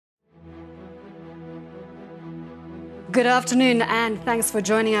Good afternoon and thanks for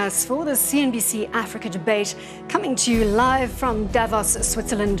joining us for the CNBC Africa debate, coming to you live from Davos,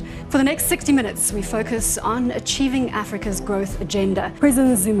 Switzerland. For the next 60 minutes, we focus on achieving Africa's growth agenda.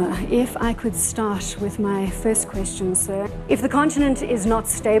 President Zuma, if I could start with my first question, sir. If the continent is not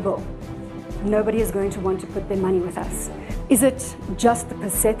stable, nobody is going to want to put their money with us. Is it just the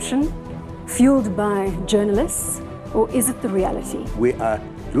perception, fueled by journalists, or is it the reality? We are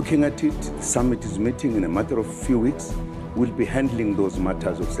looking at it. The summit is meeting in a matter of a few weeks. We'll be handling those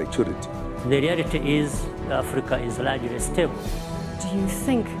matters of security. The reality is Africa is largely stable. Do you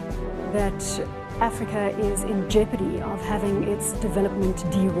think that Africa is in jeopardy of having its development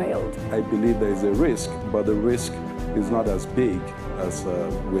derailed? I believe there is a risk, but the risk is not as big as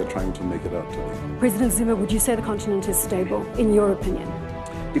we are trying to make it out to be. President Zuma, would you say the continent is stable, in your opinion?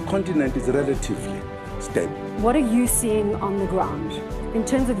 The continent is relatively stable. What are you seeing on the ground in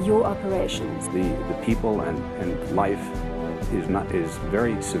terms of your operations? The people and life is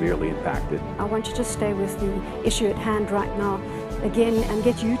very severely impacted. I want you to stay with the issue at hand right now again and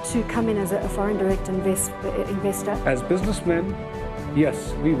get you to come in as a foreign direct investor. As businessmen,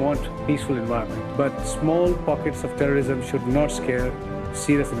 yes, we want peaceful environment, but small pockets of terrorism should not scare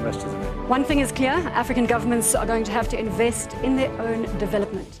serious investors away. One thing is clear, African governments are going to have to invest in their own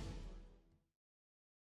development.